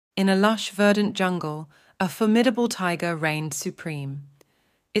In a lush, verdant jungle, a formidable tiger reigned supreme.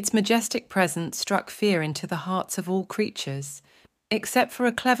 Its majestic presence struck fear into the hearts of all creatures, except for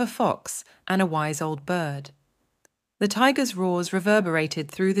a clever fox and a wise old bird. The tiger's roars reverberated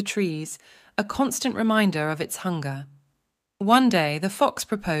through the trees, a constant reminder of its hunger. One day, the fox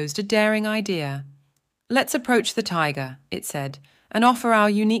proposed a daring idea. "Let's approach the tiger," it said, "and offer our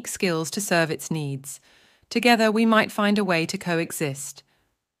unique skills to serve its needs. Together we might find a way to coexist."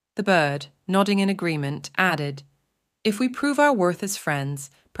 The bird, nodding in agreement, added, "If we prove our worth as friends,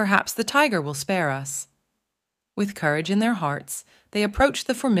 perhaps the tiger will spare us." With courage in their hearts, they approached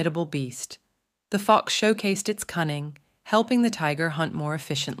the formidable beast. The fox showcased its cunning, helping the tiger hunt more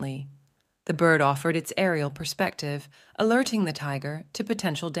efficiently. The bird offered its aerial perspective, alerting the tiger to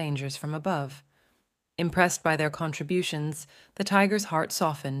potential dangers from above. Impressed by their contributions, the tiger's heart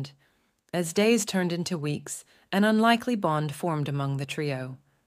softened. As days turned into weeks, an unlikely bond formed among the trio.